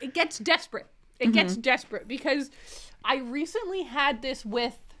gets desperate. It gets desperate because I recently had this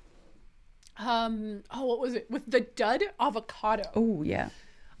with, what was it? With the Dud Avocado. Oh, yeah.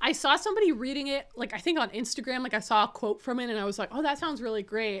 I saw somebody reading it, like I think on Instagram, like I saw a quote from it and I was like, oh, that sounds really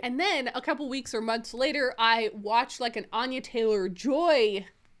great. And then a couple weeks or months later, I watched like an Anya Taylor-Joy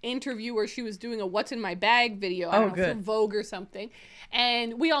interview where she was doing a What's in My Bag video. I don't know, for Vogue or something.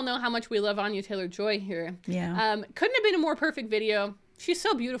 And we all know how much we love Anya Taylor-Joy here. Yeah. Couldn't have been a more perfect video. She's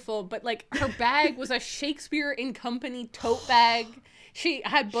so beautiful, but like her bag was a Shakespeare and Company tote bag. She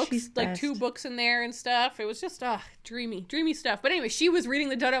had books, like 2 books in there and stuff. It was just dreamy stuff. But anyway, she was reading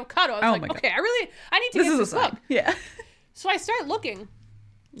the Dud Avocado. I was like, okay, I need to get this book. Yeah. So I start looking.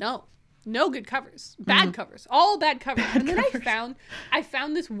 No good covers. Bad covers. All bad covers. And then I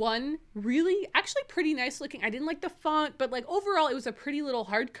found this one really, actually pretty nice looking. I didn't like the font, but like overall it was a pretty little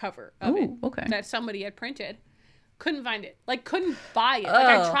hardcover of it that somebody had printed. Couldn't find it. Like, couldn't buy it.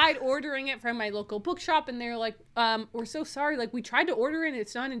 Like, I tried ordering it from my local bookshop, and they're like, we're so sorry. Like, we tried to order it, and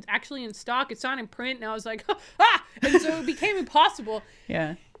it's not actually in stock. It's not in print. And I was like, And so it became impossible.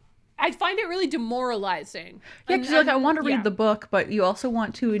 Yeah. I find it really demoralizing. Yeah, because like, I want to read the book, but you also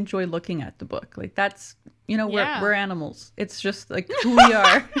want to enjoy looking at the book. Like, that's, we're animals. It's just, like, who we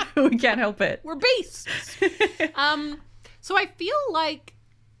are. We can't help it. We're beasts. So I feel like,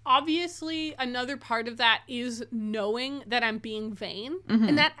 obviously, another part of that is knowing that I'm being vain,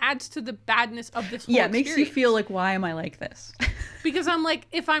 and that adds to the badness of this whole experience. It makes you feel like, why am I like this? Because I'm like,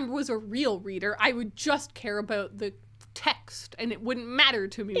 if I was a real reader, I would just care about the text, and it wouldn't matter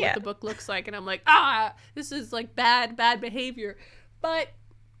to me what the book looks like. And I'm like, this is like bad behavior. But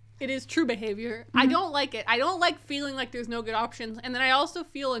it is true behavior. I don't like it. I don't like feeling like there's no good options. And then I also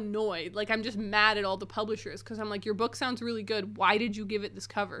feel annoyed. Like, I'm just mad at all the publishers because I'm like, your book sounds really good. Why did you give it this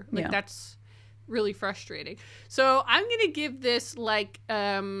cover? Like, that's really frustrating. So I'm going to give this like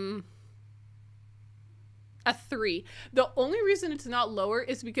a 3. The only reason it's not lower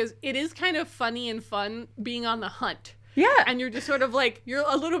is because it is kind of funny and fun being on the hunt. Yeah. And you're just sort of like, you're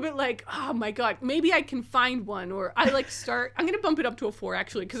a little bit like, oh my God, maybe I can find one. Or I like I'm going to bump it up to a 4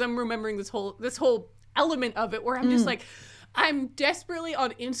 actually, because I'm remembering this whole element of it where I'm just like, I'm desperately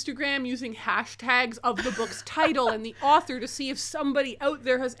on Instagram using hashtags of the book's title and the author to see if somebody out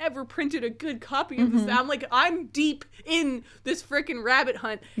there has ever printed a good copy of this. I'm like, I'm deep in this freaking rabbit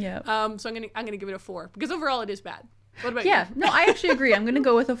hunt. Yeah. So I'm gonna give it a 4 because overall it is bad. What about you? No, I actually agree. I'm going to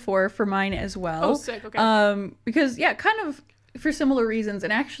go with a 4 for mine as well. Oh, sick. Okay. Because, kind of for similar reasons.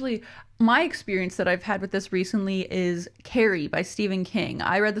 And actually, my experience that I've had with this recently is Carrie by Stephen King.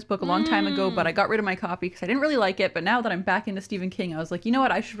 I read this book a long time ago, but I got rid of my copy because I didn't really like it. But now that I'm back into Stephen King, I was like, you know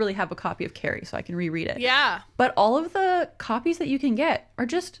what? I should really have a copy of Carrie so I can reread it. Yeah. But all of the copies that you can get are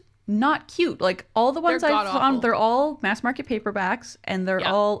just not cute. Like all the ones I've god-awful. found, they're all mass market paperbacks and they're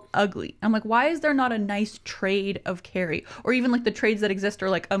Yeah. all ugly. I'm like, why is there not a nice trade of Carrie? Or even like the trades that exist are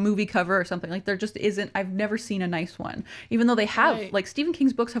like a movie cover or something. Like there just isn't. I've never seen a nice one. Even though they have, Right. like Stephen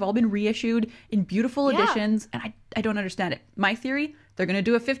King's books have all been reissued in beautiful Yeah. editions, and I don't understand it. My theory, they're going to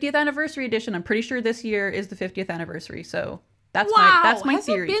do a 50th anniversary edition. I'm pretty sure this year is the 50th anniversary. So that's my Has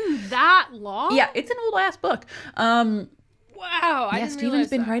theory. it been that long? Yeah, it's an old ass book. Wow. I Yeah, didn't Steven's realize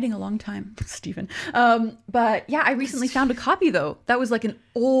been that. writing a long time. Steven. But yeah, I recently found a copy though. That was like an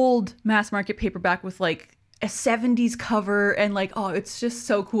old mass market paperback with like a 70s cover and like, oh, it's just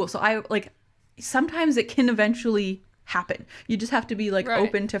so cool. So I like, sometimes it can eventually happen. You just have to be like Right.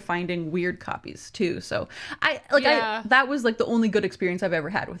 open to finding weird copies too. So Yeah. that was like the only good experience I've ever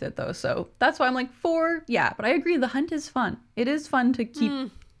had with it though. So that's why I'm like 4. Yeah, but I agree. The hunt is fun. It is fun to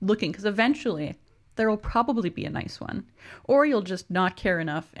keep looking because eventually there will probably be a nice one, or you'll just not care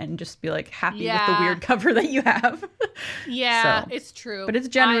enough and just be like happy with the Yeah. weird cover that you have. Yeah, So, it's true. but it's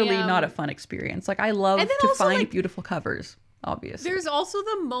generally I, not a fun experience. Like I love And then to also, find like, beautiful covers, obviously. There's also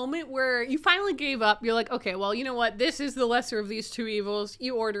the moment where you finally gave up. You're like, okay, well, you know what? This is the lesser of these two evils.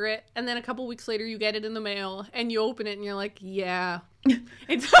 You order it, and then a couple weeks later, you get it in the mail, and you open it, and you're like, yeah.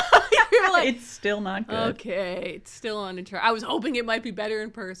 It's, you're like, It's still not good. okay, it's still on the chart. I was hoping it might be better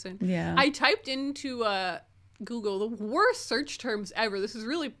in person. Yeah. I typed into Google the worst search terms ever. This is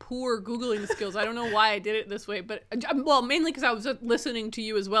really poor Googling skills. I don't know why I did it this way, but well, mainly because I was listening to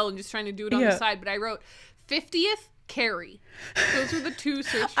you as well and just trying to do it on the side. But I wrote 50th Carrie. Those were the two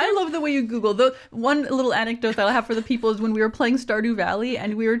search terms. I love the way you Google. The one little anecdote that I have for the people is when we were playing Stardew Valley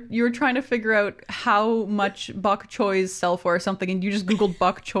and you were trying to figure out how much bok choys sell for or something, and you just Googled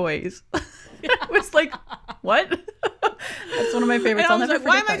bok choys. It was like, what? That's one of my favorites. And I I'll was never like,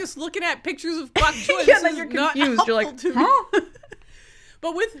 why am forget I that. just looking at pictures of bok choy? Yeah, This then is you're not confused. You're like, helpful to me. huh?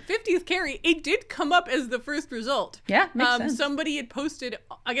 But with 50th Carrie, it did come up as the first result. Yeah, makes sense. Somebody had posted,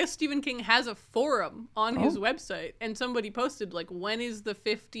 I guess Stephen King has a forum on his website, and somebody posted, like, when is the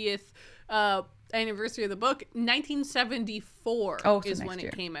 50th anniversary of the book? 1974 so is next when year.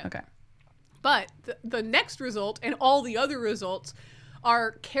 it came out. Okay. But the next result and all the other results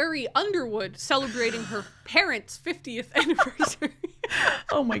are Carrie Underwood celebrating her parents' 50th anniversary.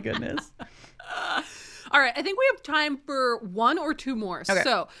 Oh my goodness. All right, I think we have time for one or two more. Okay.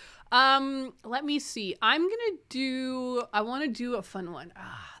 So, let me see. I want to do a fun one.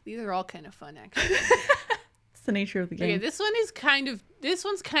 These are all kind of fun, actually. It's the nature of the Okay, game. this one's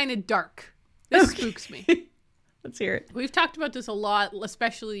kind of dark. This spooks me. Let's hear it. We've talked about this a lot,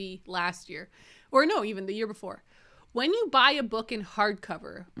 especially last year. Or no, even the year before. When you buy a book in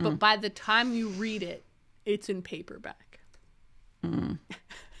hardcover, but by the time you read it, it's in paperback.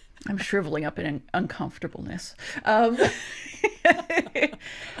 I'm shriveling up in uncomfortableness.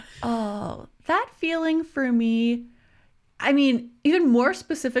 Oh, that feeling for me, I mean, even more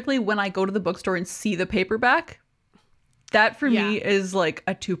specifically when I go to the bookstore and see the paperback, that for me is like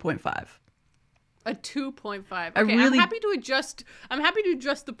a 2.5. A 2.5. Okay, really- I'm happy to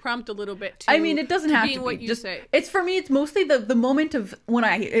adjust the prompt a little bit to I mean, it doesn't have being to be. what you Just, say. it's for me, it's mostly the moment of when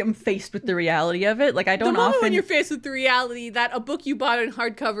I am faced with the reality of it. Like I The don't moment often when you're faced with the reality that a book you bought in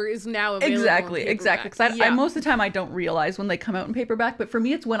hardcover is now available exactly. in Because paperback. I most of the time I don't realize when they come out in paperback, but for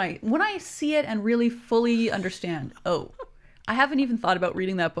me it's when I see it and really fully understand. Oh, I haven't even thought about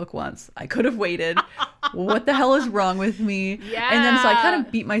reading that book once. I could have waited. What the hell is wrong with me? And then so I kind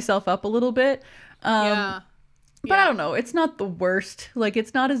of beat myself up a little bit. But I don't know. It's not the worst. Like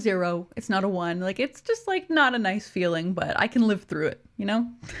it's not a 0. It's not a 1. Like it's just like not a nice feeling, but I can live through it, you know?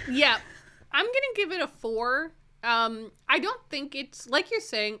 Yeah. I'm going to give it a 4. I don't think it's, like you're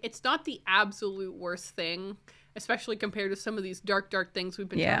saying, it's not the absolute worst thing, especially compared to some of these dark things we've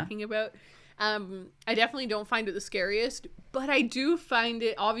been talking about. I definitely don't find it the scariest, but I do find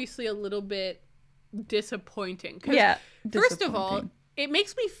it obviously a little bit disappointing. Yeah. First of all, it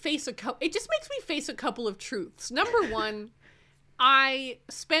makes me face a couple of truths. Number one, I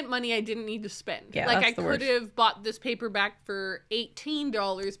spent money I didn't need to spend. Yeah, like that's I the could worst. have bought this paperback for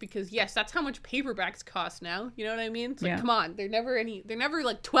 $18 because yes, that's how much paperbacks cost now. You know what I mean? It's like, come on, they're never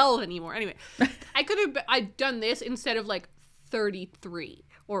like 12 anymore. Anyway, I'd done this instead of like 33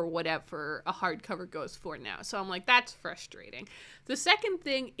 or whatever a hardcover goes for now. So I'm like, that's frustrating. The second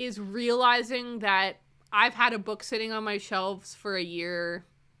thing is realizing that I've had a book sitting on my shelves for a year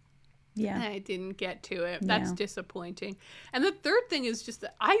and I didn't get to it. That's disappointing. And the third thing is just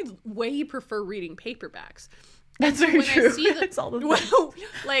that I way prefer reading paperbacks. That's very true. I see That's all the well,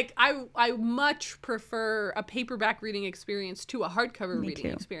 like I much prefer a paperback reading experience to a hardcover reading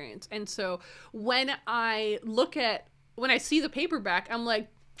experience. And so when I see the paperback, I'm like,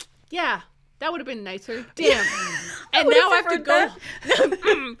 Yeah, that would have been nicer. Damn. And now I have to go.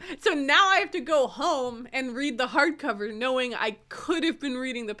 So now I have to go home and read the hardcover, knowing I could have been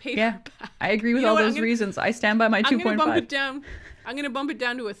reading the paperback. Yeah, I agree with all those reasons. I stand by my 2.5. I'm gonna bump it down. I'm gonna bump it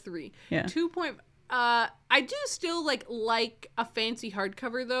down to a 3. Yeah. 2. I do still like a fancy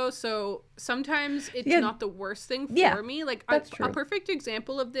hardcover though, so sometimes it's not the worst thing for me. Like a perfect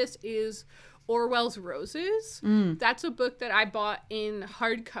example of this is Orwell's Roses. That's a book that I bought in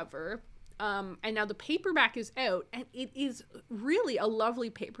hardcover. And now the paperback is out, and it is really a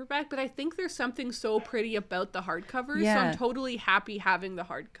lovely paperback, but I think there's something so pretty about the hardcover, so I'm totally happy having the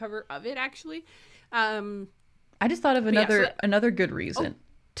hardcover of it, actually. I just thought of another good reason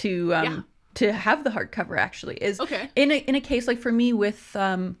to have the hardcover, actually, is in a case like for me with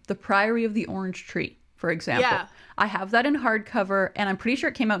The Priory of the Orange Tree, for example. Yeah. I have that in hardcover, and I'm pretty sure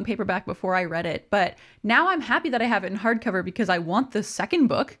it came out in paperback before I read it, but now I'm happy that I have it in hardcover because I want the second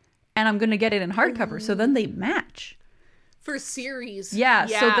book, and I'm going to get it in hardcover, so then they match. For series. Yeah,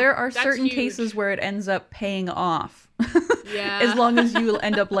 so there are certain cases where it ends up paying off. Yeah. As long as you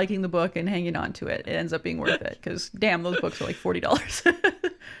end up liking the book and hanging on to it, it ends up being worth it, because damn, those books are like $40.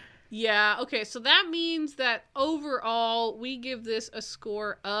 Yeah, okay, so that means that overall, we give this a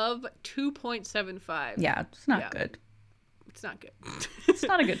score of 2.75. Yeah, it's not good. It's not good. It's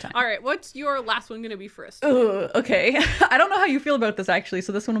not a good time. All right, what's your last one going to be first? Okay. I don't know how you feel about this, actually,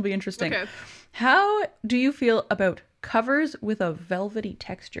 so this one will be interesting. Okay. How do you feel about covers with a velvety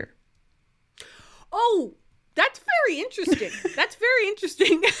texture? Oh, that's very interesting. That's very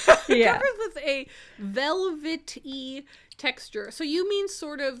interesting. Yeah. Covers with a velvety texture. So you mean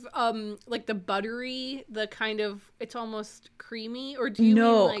sort of like the buttery, the kind of, it's almost creamy, or do you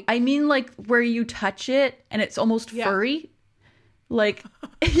mean like... I mean like where you touch it and it's almost furry. Like,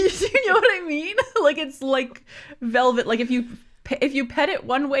 you know what I mean? Like it's like velvet. Like if you pet it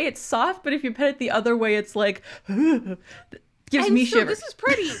one way, it's soft, but if you pet it the other way, it's like gives me shivers. This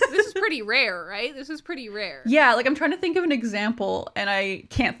is pretty rare, right? This is pretty rare. Yeah, like I'm trying to think of an example and I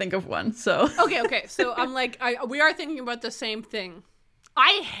can't think of one. So okay. So I'm like, we are thinking about the same thing.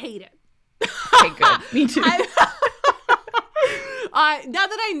 I hate it. Okay, good. Me too. Now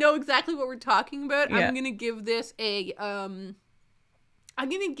that I know exactly what we're talking about, I'm gonna give this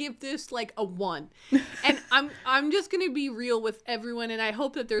like a 1. And I'm just gonna be real with everyone, and I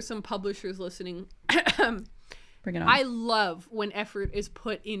hope that there's some publishers listening. Bring it on. I love when effort is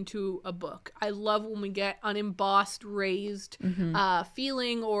put into a book. I love when we get an embossed, raised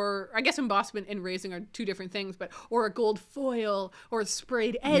feeling, or I guess embossment and raising are two different things, but or a gold foil or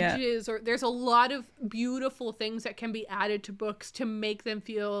sprayed edges, or there's a lot of beautiful things that can be added to books to make them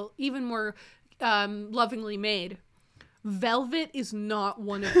feel even more lovingly made. Velvet is not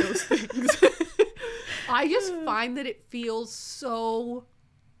one of those things. I just find that it feels so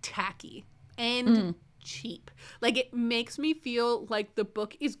tacky and cheap. Like it makes me feel like the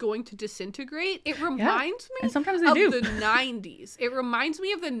book is going to disintegrate. It reminds me and sometimes of they do. the 90s. It reminds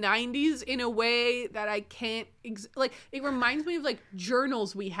me of the 90s in a way that I can't like it reminds me of like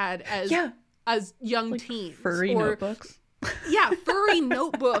journals we had as young like teens, furry notebooks. Yeah, furry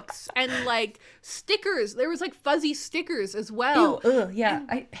notebooks and like stickers. There was like fuzzy stickers as well. Ew, yeah,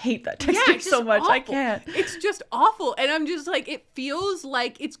 I hate that texture so much. Awful. I can't. It's just awful, and I'm just like, it feels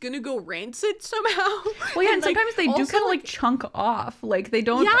like it's gonna go rancid somehow. Well, yeah, and sometimes they do kind of like chunk off. Like they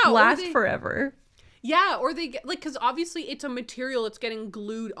don't last forever. Yeah, or they get like, because obviously it's a material that's getting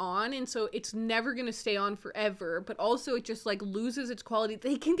glued on, and so it's never gonna stay on forever. But also, it just like loses its quality.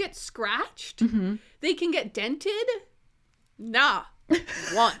 They can get scratched. They can get dented. Nah,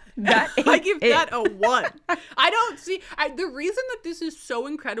 1. I give that a 1. I don't see. The reason that this is so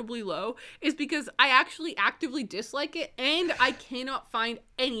incredibly low is because I actually actively dislike it, and I cannot find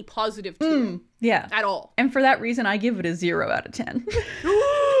any positive to it at all. And for that reason, I give it a 0 out of 10.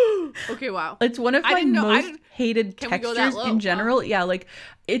 Okay, wow. It's one of my most hated textures in general. Wow. Yeah, like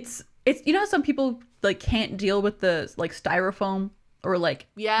it's you know how some people like can't deal with the like styrofoam. Or like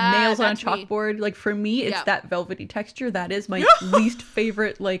nails on a chalkboard. Like for me, it's that velvety texture. That is my least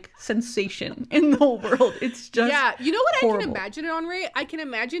favorite like sensation in the whole world. It's just you know what horrible. I can imagine it on, Ray? I can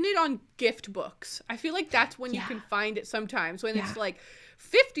imagine it on gift books. I feel like that's when you can find it sometimes, when it's like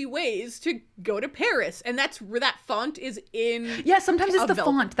 50 ways to go to Paris, and that's where that font is in. Yeah, sometimes it's the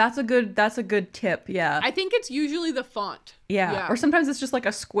font. That's a good tip. Yeah, I think it's usually the font. Yeah, or sometimes it's just like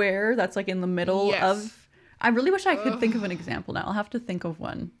a square that's like in the middle of. I really wish I could think of an example now. I'll have to think of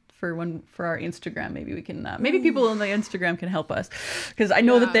one for our Instagram. Maybe we can, maybe people on the Instagram can help us, because I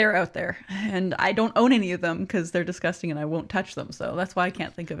know that they're out there and I don't own any of them because they're disgusting and I won't touch them. So that's why I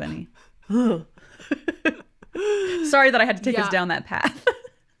can't think of any. Sorry that I had to take us down that path.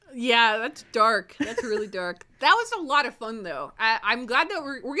 Yeah, that's dark. That's really dark. That was a lot of fun, though. I'm glad that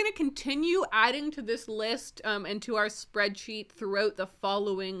we're going to continue adding to this list and to our spreadsheet throughout the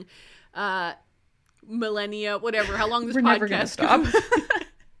following millennia, whatever, how long this We're podcast never gonna stop.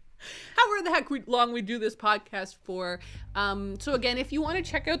 however the heck long we do this podcast for. So again, if you want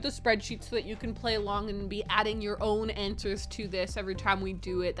to check out the spreadsheet so that you can play along and be adding your own answers to this every time we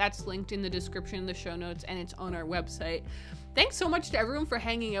do it, that's linked in the description in the show notes, and it's on our website. Thanks so much to everyone for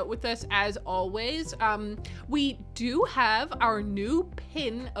hanging out with us as always. We do have our new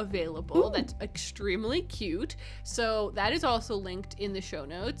pin available. Ooh. That's extremely cute. So that is also linked in the show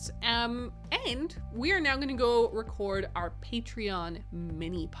notes. And we are now going to go record our Patreon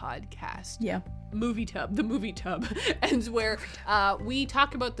mini podcast. Yeah. The movie tub, and where we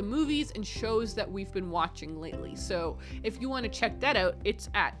talk about the movies and shows that we've been watching lately. So if you want to check that out, it's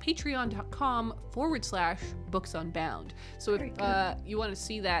at patreon.com/booksunbound. So if you want to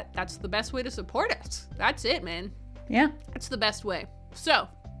see that, that's the best way to support us. That's it, man. Yeah. That's the best way. So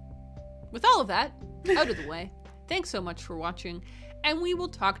with all of that out of the way, thanks so much for watching, and we will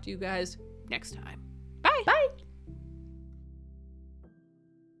talk to you guys next time. Bye. Bye.